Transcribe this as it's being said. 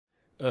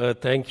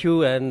Thank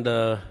you and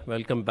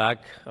welcome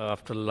back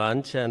after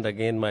lunch. And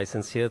again, my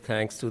sincere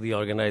thanks to the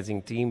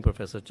organizing team,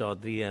 Professor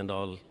Chaudhary and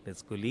all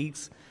his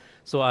colleagues.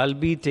 So I'll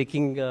be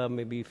taking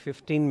maybe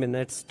 15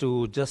 minutes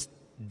to just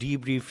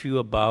debrief you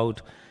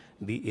about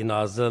the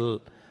INASL,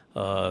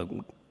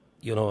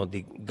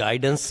 the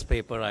guidance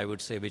paper, I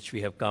would say, which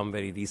we have come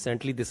very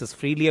recently. This is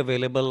freely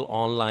available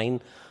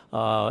online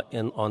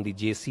on the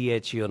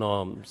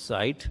JCH,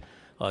 site.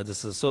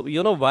 This is so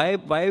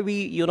why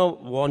we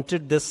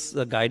wanted this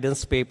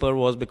guidance paper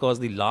was because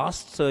the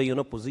last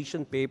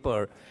position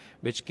paper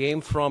which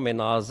came from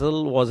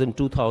INASL was in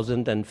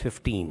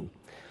 2015.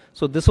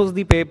 So this was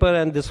the paper,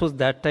 and this was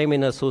that time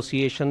in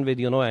association with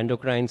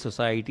Endocrine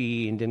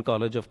Society, Indian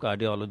College of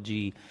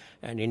Cardiology,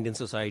 and Indian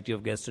Society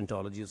of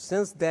Gastroenterology.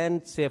 Since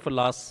then, say for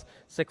last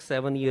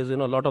 6-7 years, a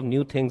lot of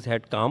new things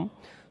had come.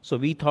 So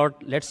we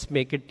thought let's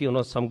make it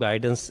some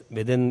guidance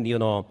within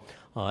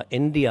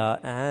India.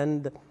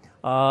 And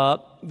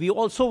we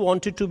also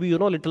wanted to be, a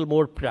little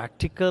more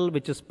practical,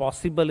 which is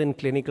possible in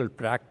clinical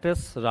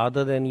practice,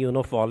 rather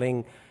than,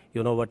 following,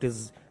 what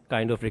is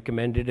kind of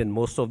recommended in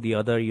most of the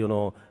other,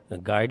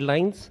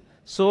 guidelines.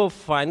 So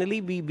finally,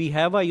 we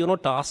have a,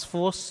 task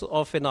force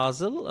of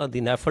INASL,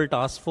 the NAFLD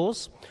task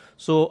force.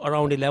 So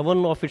around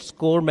 11 of its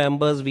core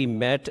members we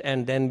met,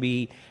 and then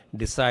we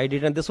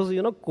decided, and this was,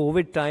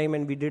 COVID time,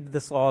 and we did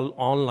this all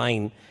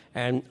online,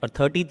 and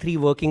 33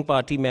 working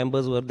party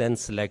members were then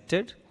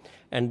selected.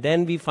 And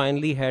then we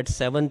finally had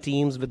 7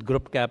 teams with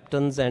group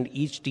captains, and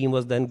each team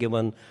was then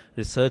given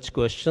research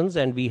questions,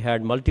 and we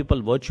had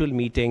multiple virtual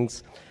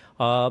meetings.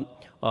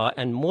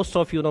 And most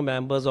of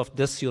members of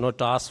this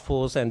task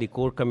force and the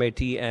core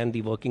committee and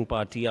the working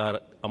party are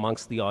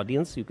amongst the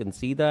audience. You can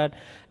see that.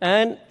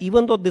 And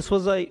even though this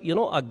was a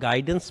a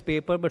guidance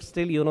paper, but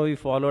still we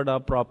followed a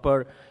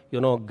proper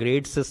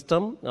grade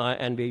system,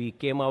 and we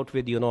came out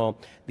with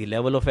the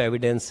level of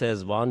evidence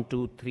as 1,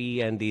 2,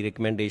 3, and the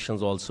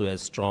recommendations also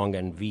as strong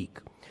and weak.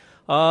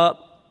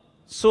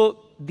 So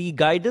the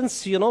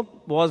guidance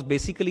was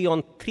basically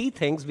on 3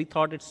 things. We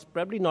thought it's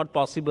probably not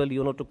possible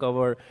to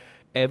cover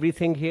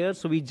everything here,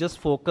 so we just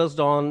focused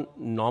on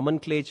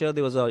nomenclature.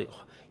 There was a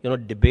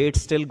debate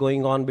still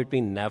going on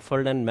between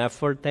NAFLD and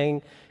MAFLD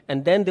thing,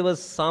 and then there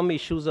was some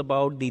issues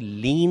about the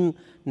lean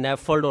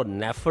NAFLD or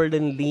NAFLD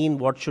in lean,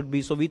 what should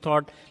be. So we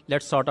thought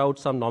let's sort out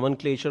some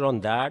nomenclature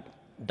on that,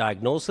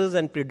 diagnosis,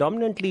 and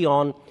predominantly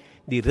on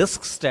the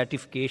risk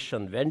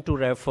stratification, when to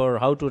refer,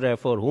 how to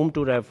refer, whom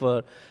to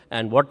refer,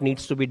 and what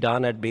needs to be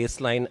done at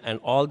baseline and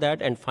all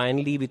that. And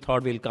finally, we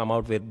thought we'll come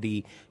out with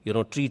the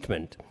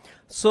treatment.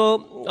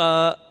 So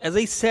as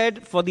I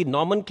said, for the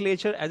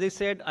nomenclature, as I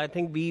said, I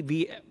think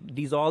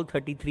these all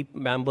 33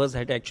 members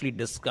had actually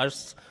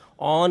discussed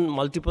on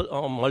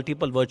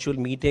multiple virtual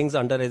meetings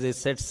under, as I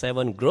said,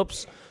 7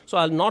 groups. So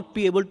I'll not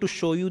be able to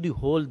show you the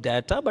whole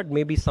data, but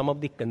maybe some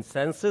of the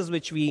consensus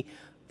which we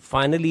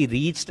finally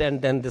reached,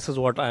 and then this is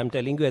what I am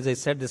telling you. As I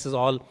said, this is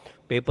all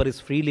paper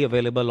is freely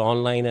available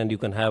online, and you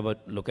can have a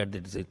look at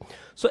the disease.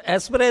 So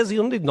as far as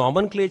the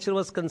nomenclature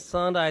was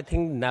concerned, I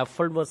think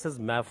NAFLD versus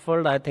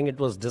MAFLD, I think it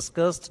was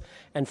discussed,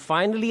 and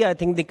finally I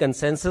think the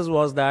consensus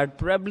was that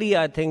probably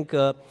I think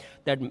that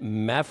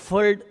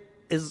MAFLD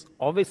is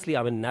obviously,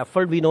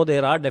 NAFLD, we know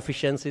there are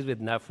deficiencies with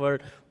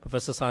NAFLD.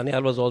 Professor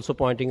Sanyal was also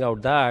pointing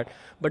out that.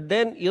 But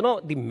then,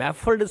 the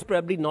MAFLD is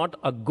probably not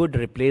a good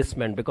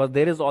replacement, because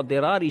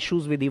there are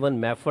issues with even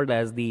MAFLD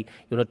as the,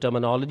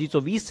 terminology. So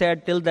we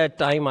said till that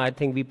time, I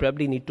think we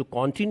probably need to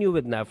continue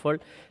with NAFLD.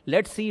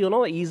 Let's see,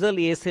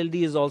 EASL,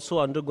 ASLD is also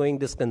undergoing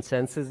this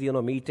consensus,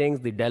 meetings,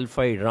 the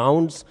Delphi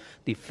rounds.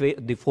 The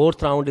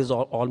 4th round is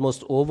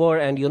almost over.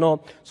 And,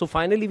 so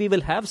finally we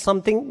will have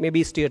something,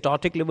 maybe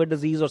steatotic liver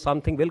disease or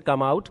something will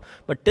come out.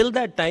 But till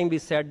that time, we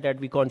said that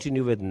we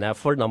continue with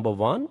NAFLD, number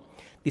 1.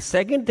 The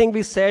second thing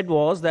we said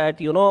was that,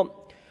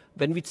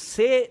 when we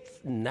say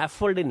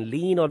NAFLD in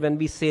lean, or when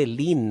we say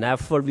lean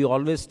NAFLD, we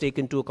always take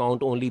into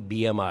account only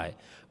BMI.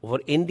 For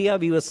India,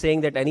 we were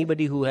saying that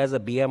anybody who has a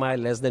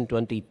BMI less than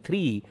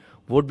 23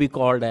 would be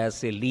called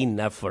as a lean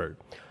NAFLD.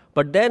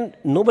 But then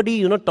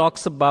nobody,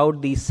 talks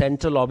about the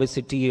central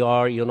obesity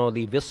or,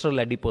 the visceral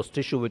adipose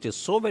tissue, which is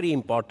so very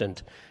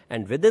important.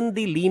 And within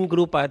the lean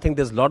group, I think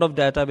there's a lot of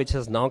data which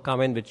has now come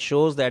in, which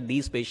shows that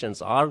these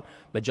patients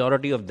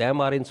majority of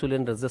them are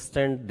insulin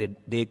resistant.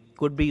 They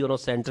could be,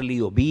 centrally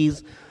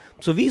obese.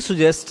 So we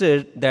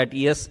suggested that,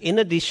 yes, in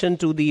addition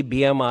to the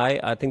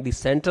BMI, I think the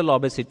central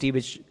obesity,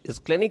 which is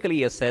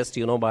clinically assessed,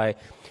 by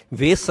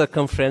waist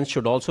circumference,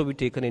 should also be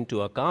taken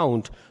into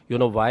account,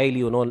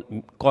 while,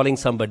 calling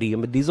somebody.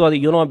 These are,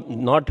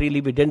 not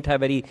really, we didn't have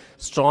very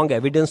strong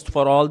evidence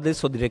for all this.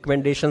 So the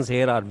recommendations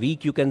here are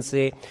weak, you can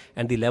say,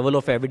 and the level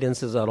of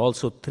evidences are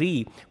also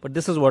 3. But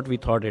this is what we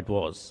thought it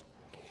was.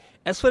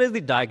 As far as the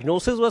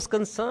diagnosis was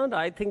concerned,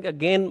 I think,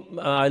 again,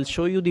 I'll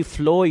show you the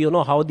flow,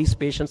 how these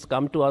patients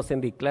come to us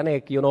in the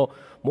clinic.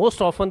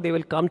 Most often they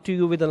will come to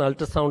you with an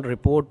ultrasound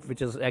report,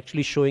 which is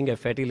actually showing a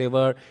fatty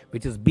liver,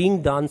 which is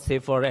being done, say,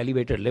 for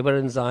elevated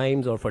liver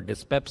enzymes or for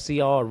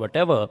dyspepsia or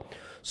whatever.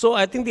 So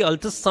I think the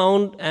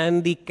ultrasound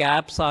and the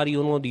caps are,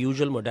 you know, the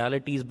usual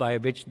modalities by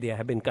which they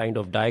have been kind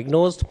of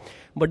diagnosed.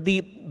 But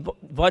the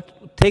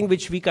what thing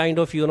which we kind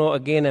of, you know,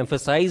 again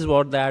emphasize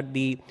was that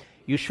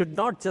you should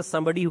not just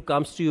somebody who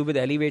comes to you with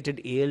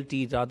elevated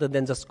ALT rather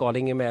than just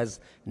calling him as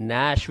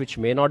NASH, which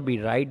may not be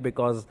right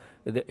because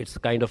it's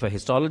kind of a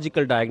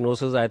histological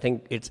diagnosis. I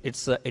think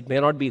it may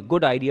not be a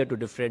good idea to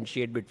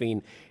differentiate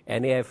between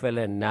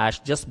NAFL and NASH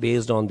just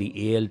based on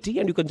the ALT,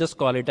 and you can just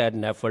call it at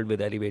NAFLD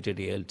with elevated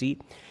ALT.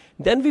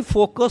 Then we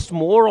focused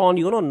more on,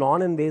 you know,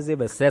 non-invasive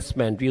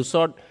assessment. We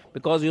saw,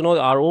 because, you know,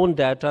 our own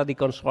data, the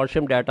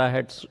consortium data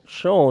had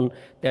shown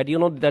that, you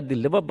know, that the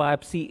liver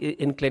biopsy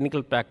in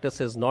clinical practice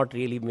is not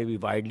really maybe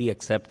widely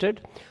accepted.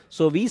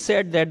 So we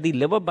said that the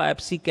liver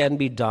biopsy can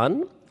be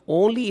done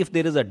only if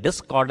there is a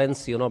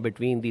discordance, you know,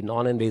 between the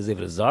non-invasive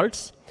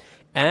results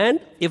and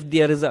if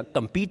there is a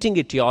competing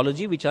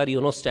etiology, which are, you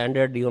know,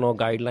 standard, you know,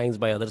 guidelines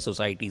by other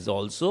societies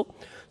also.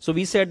 So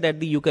we said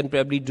that you can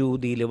probably do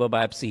the liver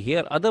biopsy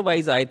here.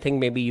 Otherwise, I think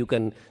maybe you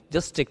can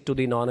just stick to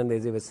the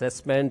non-invasive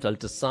assessment,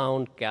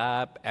 ultrasound,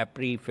 CAP,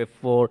 APRI,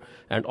 FIB4,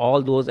 and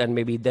all those, and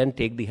maybe then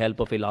take the help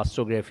of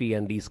elastography,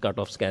 and these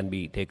cutoffs can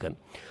be taken.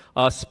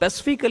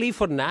 Specifically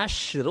for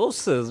NASH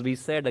cirrhosis, we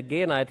said,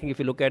 again, I think if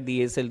you look at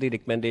the ASLD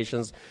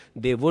recommendations,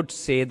 they would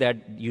say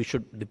that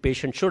the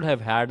patient should have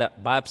had a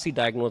biopsy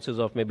diagnosis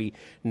of maybe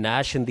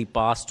NASH in the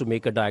past to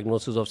make a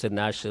diagnosis of, say,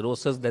 NASH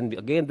cirrhosis. Then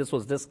again, this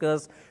was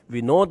discussed.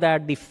 We know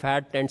that the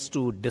fat tends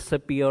to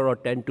disappear or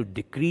tend to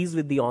decrease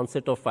with the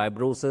onset of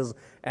fibrosis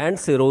and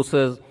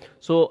cirrhosis.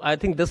 So I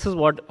think this is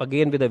what,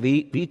 again, with a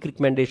weak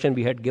recommendation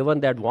we had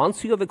given, that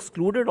once you have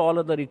excluded all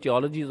other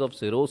etiologies of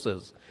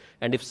cirrhosis,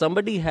 and if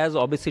somebody has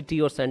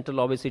obesity or central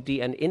obesity,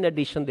 and in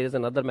addition there is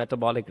another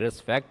metabolic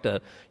risk factor,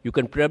 you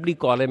can probably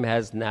call him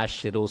as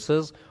NASH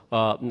cirrhosis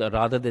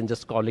rather than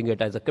just calling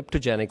it as a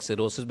cryptogenic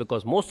cirrhosis,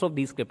 because most of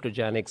these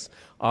cryptogenics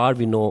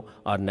we know,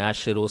 are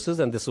NASH cirrhosis,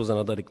 and this was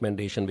another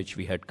recommendation which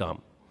we had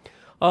come.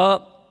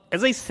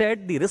 As I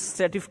said, the risk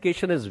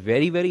stratification is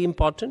very, very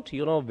important,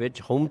 you know,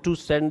 whom to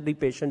send the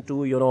patient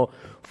to, you know,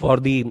 for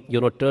the, you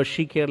know,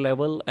 tertiary care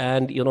level,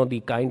 and, you know,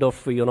 the kind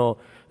of, you know,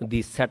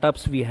 the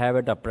setups we have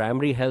at a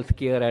primary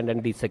healthcare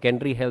and the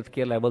secondary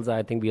healthcare levels,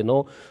 I think we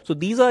know. So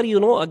these are, you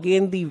know,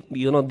 again, the,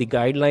 you know, the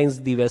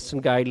guidelines, the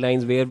Western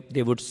guidelines, where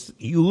they would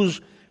use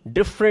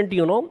different,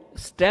 you know,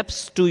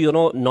 steps to, you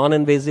know,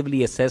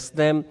 non-invasively assess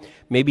them,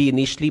 maybe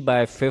initially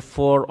by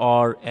FIB4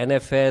 or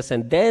NFS,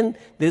 and then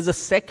there's a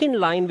second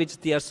line which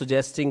they are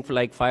suggesting for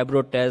like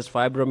fibro test,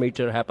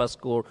 fibrometer, HEPA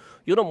score.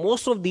 You know,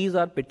 most of these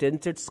are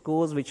patented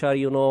scores which are,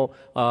 you know,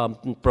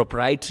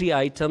 proprietary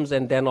items,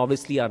 and then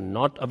obviously are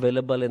not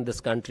available in this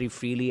country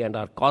freely and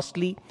are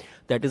costly.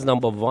 That is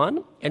number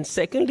one. And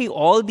secondly,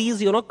 all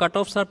these, you know,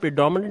 cutoffs are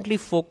predominantly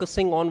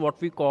focusing on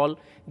what we call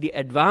the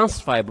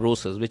advanced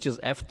fibrosis, which is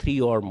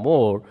F3 or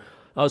more.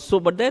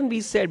 But then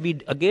we said, we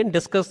again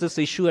discussed this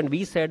issue, and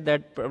we said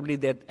that probably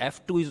that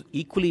F2 is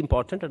equally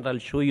important, and I'll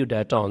show you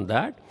data on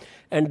that.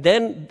 And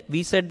then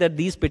we said that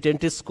these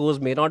patented scores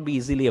may not be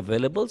easily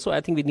available, so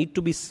I think we need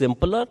to be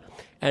simpler.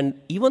 And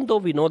even though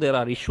we know there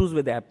are issues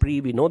with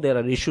APRI, we know there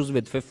are issues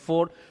with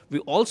FIB4, we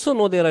also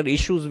know there are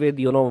issues with,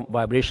 you know,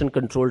 vibration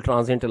control,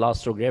 transient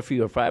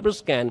elastography or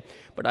FibroScan.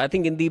 But I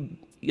think in the,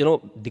 you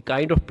know, the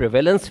kind of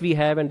prevalence we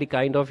have and the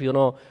kind of, you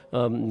know,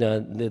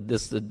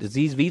 this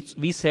disease,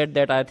 we said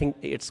that I think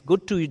it's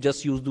good to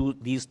just use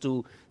these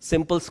two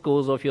simple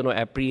scores of, you know,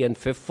 APRI and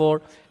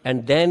FIB4,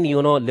 and then,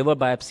 you know, liver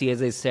biopsy,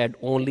 as I said,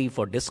 only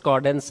for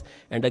discordance.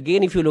 And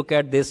again, if you look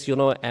at this, you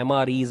know,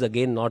 MRE is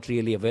again not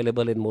really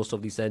available in most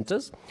of the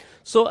centers.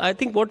 So I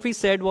think what we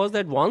said was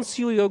that once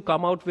you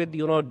come out with,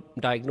 you know,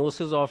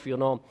 diagnosis of, you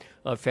know,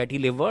 fatty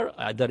liver,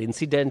 either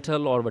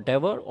incidental or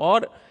whatever,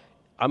 or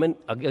I mean,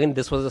 again,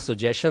 this was a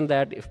suggestion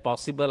that if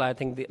possible, I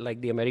think like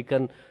the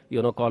American,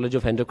 you know, College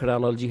of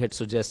Endocrinology had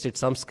suggested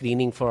some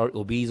screening for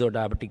obese or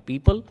diabetic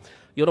people.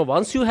 You know,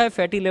 once you have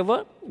fatty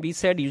liver, we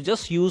said you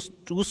just use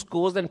two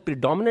scores, and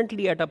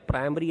predominantly at a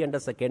primary and a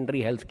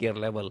secondary healthcare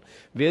level,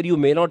 where you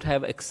may not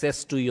have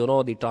access to, you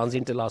know, the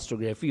transient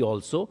elastography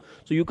also.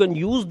 So you can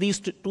use these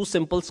two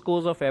simple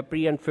scores of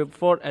APRI and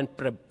FIB4, and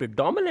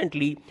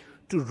predominantly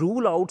to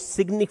rule out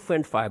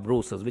significant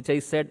fibrosis, which I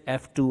said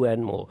F2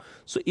 and more.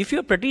 So if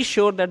you're pretty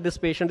sure that this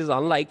patient is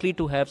unlikely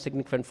to have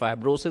significant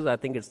fibrosis, I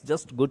think it's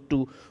just good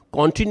to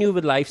continue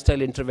with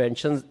lifestyle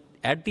interventions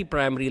at the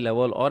primary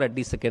level or at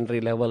the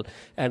secondary level.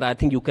 And I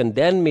think you can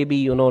then maybe,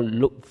 you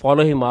know,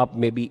 follow him up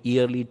maybe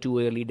yearly, too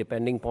early,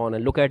 depending upon,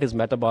 and look at his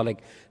metabolic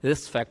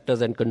risk factors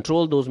and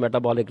control those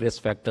metabolic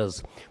risk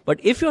factors. But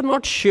if you're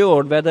not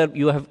sure whether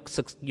you have,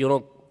 you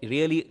know,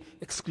 really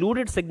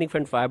excluded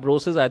significant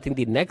fibrosis, I think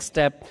the next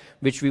step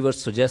which we were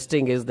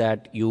suggesting is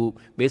that you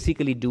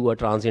basically do a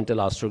transient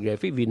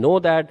elastography. We know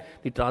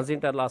that the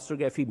transient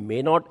elastography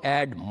may not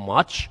add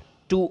much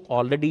to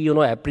already, you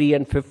know, APRI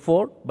and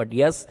FIB4, but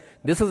yes,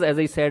 this is, as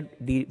I said,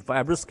 the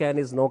FibroScan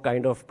is now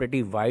kind of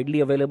pretty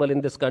widely available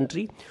in this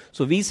country.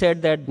 So we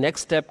said that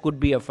next step could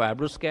be a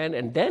FibroScan,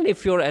 and then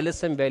if your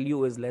LSM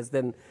value is less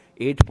than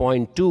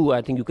 8.2,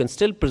 I think you can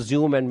still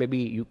presume, and maybe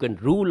you can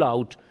rule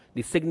out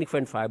the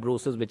significant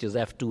fibrosis, which is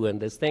F2 and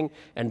this thing.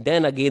 And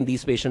then again,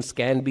 these patients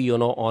can be,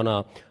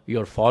 on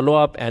your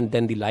follow-up, and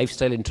then the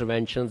lifestyle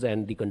interventions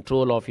and the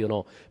control of,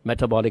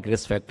 metabolic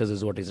risk factors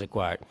is what is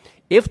required.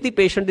 If the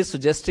patient is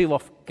suggestive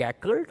of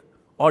cackled,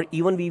 or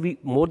even we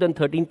more than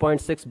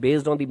 13.6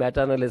 based on the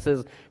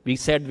meta-analysis, we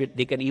said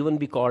they can even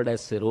be called as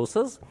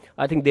cirrhosis.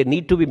 I think they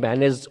need to be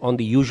managed on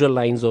the usual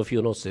lines of,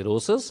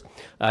 cirrhosis.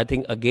 I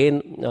think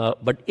again,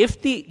 but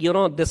if the,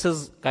 this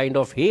is kind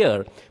of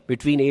here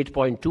between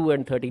 8.2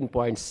 and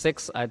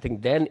 13.6, I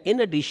think then in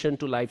addition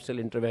to lifestyle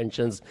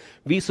interventions,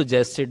 we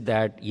suggested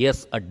that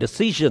yes, a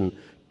decision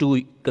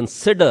to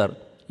consider,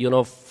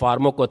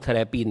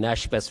 pharmacotherapy,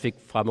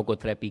 NASH-specific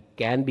pharmacotherapy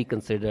can be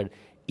considered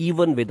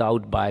even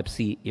without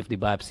biopsy, if the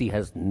biopsy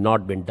has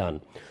not been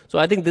done. So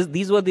I think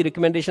these were the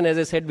recommendations. As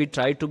I said, we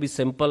tried to be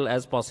simple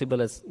as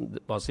possible.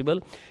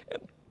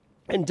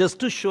 And just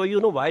to show,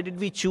 why did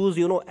we choose,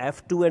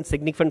 F2 and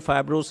significant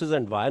fibrosis,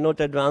 and why not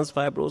advanced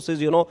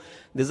fibrosis,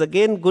 there's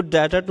again good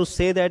data to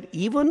say that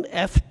even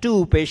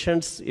F2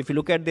 patients, if you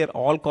look at their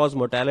all-cause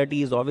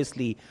mortality, is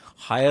obviously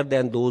higher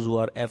than those who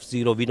are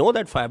F0. We know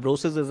that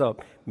fibrosis is a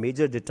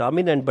major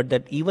determinant, but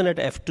that even at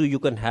F2 you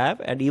can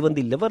have, and even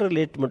the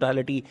liver-related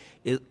mortality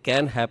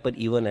can happen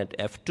even at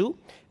F2.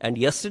 And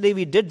yesterday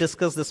we did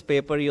discuss this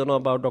paper,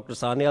 about Dr.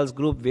 Sanyal's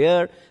group,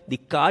 where the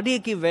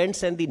cardiac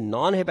events and the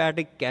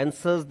non-hepatic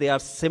cancers, they are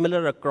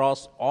similar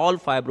across all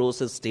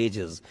fibrosis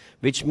stages,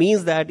 which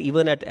means that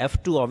even at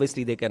F2,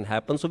 obviously they can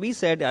happen. So we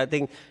said, I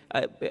think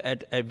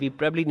we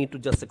probably need to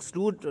just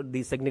exclude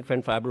the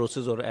significant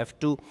fibrosis or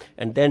F2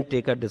 and then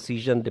take a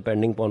decision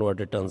depending upon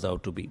what it turns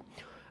out to be.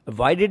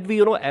 Why did we,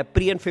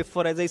 APRI and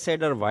FIF4, as I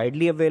said, are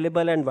widely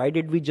available, and why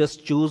did we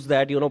just choose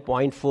that,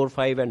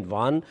 0.45 and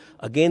 1?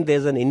 Again,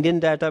 there's an Indian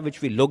data which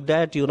we looked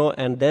at,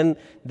 and then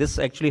this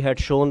actually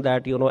had shown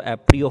that,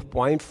 APRI of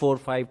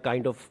 0.45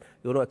 kind of,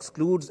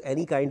 excludes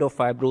any kind of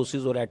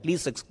fibrosis, or at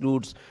least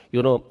excludes,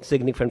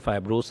 significant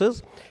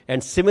fibrosis.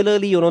 And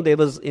similarly, there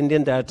was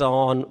Indian data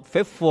on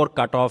FIF4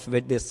 cutoff,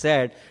 which they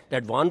said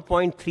that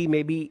 1.3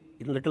 may be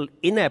a little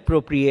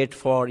inappropriate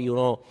for,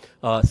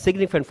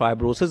 significant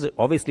fibrosis.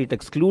 Obviously, it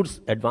excludes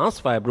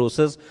advanced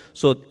fibrosis.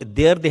 So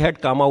there they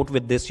had come out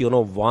with this,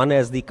 1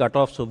 as the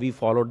cutoff. So we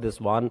followed this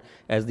 1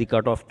 as the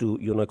cutoff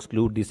to,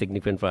 exclude the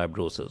significant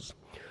fibrosis.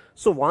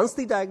 So once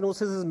the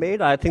diagnosis is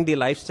made, I think the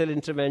lifestyle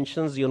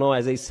interventions,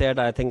 as I said,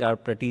 I think are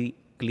pretty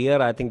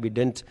clear. I think we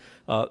didn't,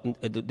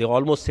 they're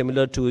almost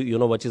similar to,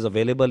 what is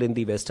available in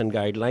the Western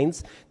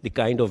guidelines, the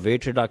kind of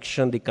weight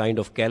reduction, the kind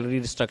of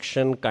calorie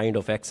restriction, kind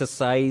of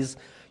exercise,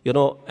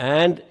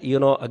 and,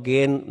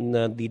 again,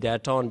 the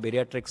data on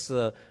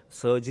bariatrics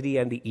surgery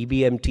and the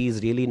EBMT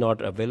is really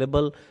not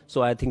available.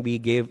 So I think we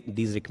gave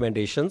these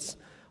recommendations.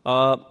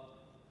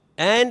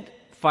 And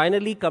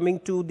finally, coming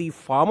to the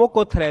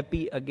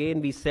pharmacotherapy,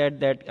 again, we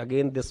said that,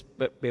 again, this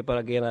paper,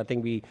 again, I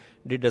think we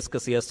did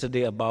discuss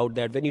yesterday about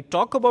that. When you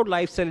talk about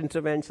lifestyle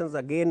interventions,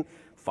 again,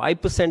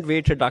 5%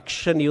 weight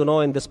reduction,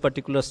 in this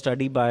particular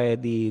study by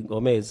the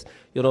Gomez,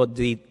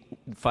 the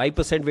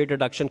 5% weight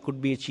reduction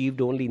could be achieved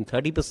only in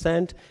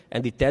 30%,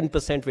 and the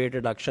 10% weight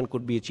reduction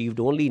could be achieved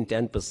only in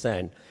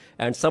 10%.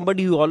 And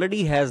somebody who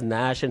already has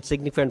NASH and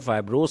significant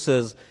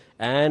fibrosis,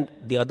 and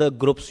the other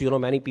groups,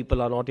 many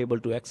people are not able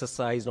to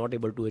exercise, not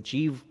able to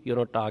achieve,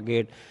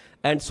 target.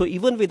 And so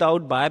even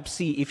without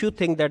biopsy, if you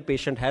think that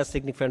patient has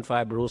significant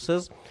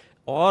fibrosis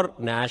or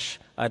NASH,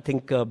 I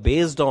think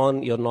based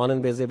on your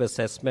non-invasive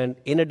assessment,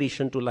 in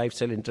addition to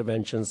lifestyle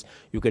interventions,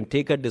 you can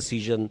take a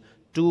decision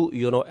to,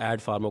 add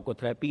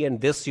pharmacotherapy.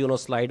 And this,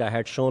 slide I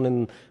had shown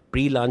in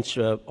pre-lunch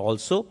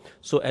also.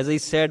 So as I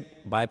said,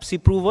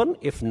 biopsy proven,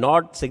 if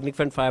not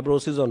significant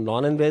fibrosis or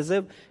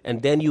non-invasive,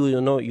 and then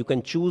you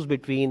can choose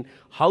between,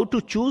 how to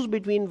choose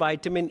between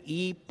vitamin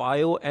E,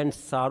 PIO, and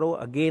SARO.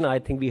 Again, I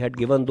think we had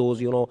given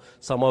those,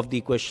 some of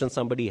the questions.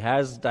 Somebody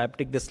has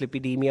diabetic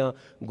dyslipidemia,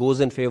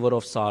 goes in favor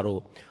of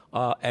SARO.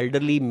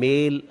 Elderly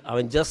male, I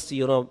mean, just,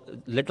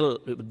 little,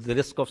 the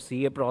risk of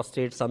CA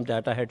prostate, some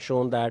data had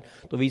shown that.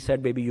 So we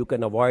said maybe you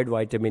can avoid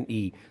vitamin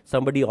E.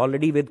 Somebody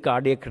already with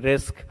cardiac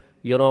risk,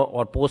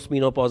 or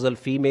postmenopausal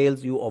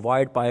females, you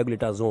avoid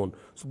pioglitazone.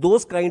 So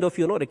those kind of,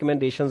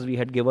 recommendations we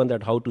had given,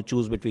 that how to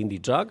choose between the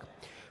drug.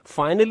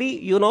 Finally,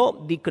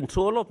 the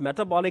control of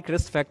metabolic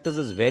risk factors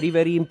is very,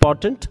 very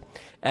important.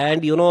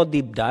 And,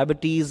 the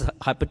diabetes,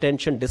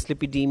 hypertension,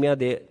 dyslipidemia,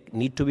 they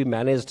need to be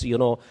managed,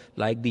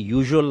 like the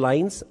usual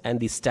lines.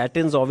 And the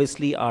statins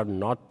obviously are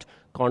not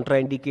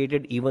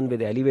contraindicated even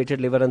with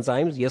elevated liver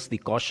enzymes. Yes, the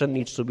caution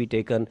needs to be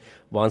taken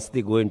once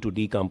they go into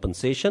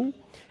decompensation.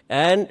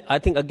 And I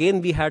think,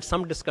 again, we had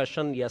some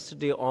discussion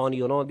yesterday on,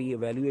 the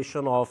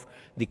evaluation of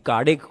the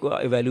cardiac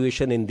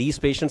evaluation in these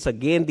patients.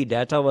 Again, the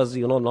data was,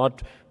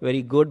 not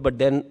very good, but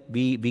then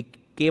we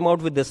came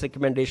out with this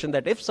recommendation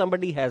that if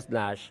somebody has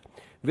NASH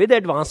with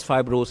advanced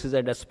fibrosis,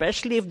 and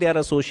especially if they are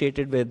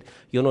associated with,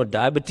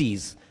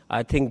 diabetes,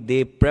 I think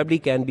they probably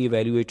can be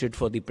evaluated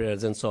for the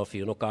presence of,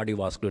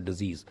 cardiovascular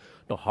disease.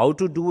 Now, how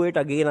to do it?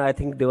 Again, I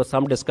think there was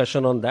some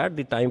discussion on that.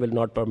 The time will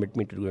not permit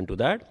me to go into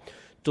that.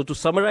 So to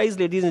summarize,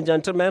 ladies and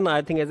gentlemen,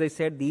 I think, as I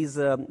said, these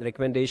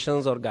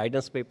recommendations or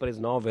guidance paper is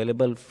now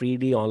available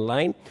freely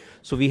online.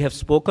 So we have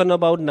spoken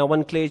about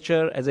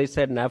nomenclature, as I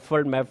said,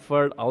 NAFLD,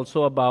 MAFLD,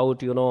 also about,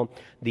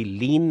 the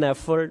lean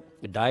NAFLD.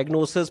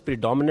 Diagnosis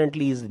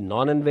predominantly is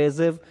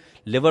non-invasive.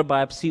 Liver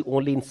biopsy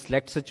only in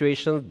select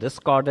situations,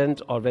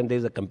 discordant, or when there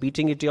is a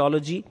competing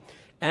etiology.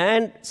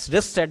 And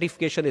risk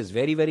stratification is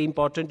very, very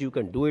important. You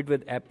can do it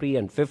with APRI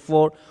and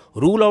FIF4.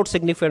 Rule out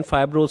significant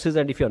fibrosis,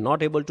 and if you're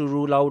not able to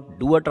rule out,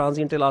 do a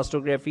transient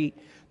elastography.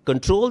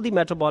 Control the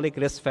metabolic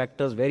risk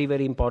factors, very,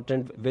 very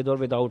important, with or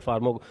without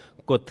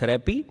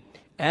pharmacotherapy.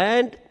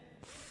 And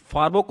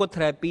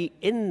pharmacotherapy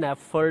in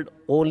NAFLD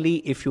only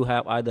if you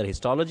have either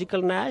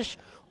histological NASH,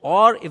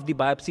 or if the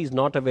biopsy is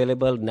not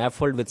available,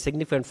 NAFLD with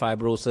significant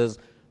fibrosis,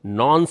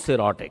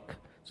 non-cirrhotic.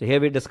 So here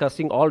we're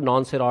discussing all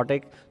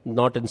non-cirrhotic,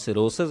 not in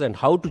cirrhosis, and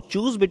how to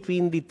choose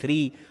between the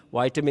three,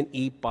 vitamin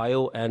E,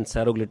 pio, and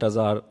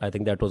saroglitazar. I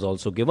think that was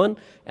also given.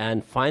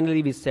 And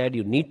finally, we said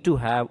you need to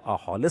have a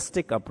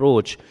holistic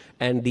approach,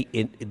 and the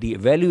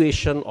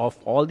evaluation of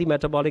all the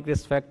metabolic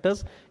risk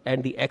factors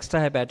and the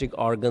extrahepatic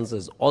organs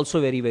is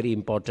also very, very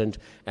important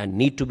and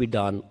need to be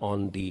done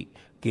on the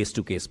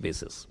case-to-case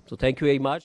basis. So thank you very much.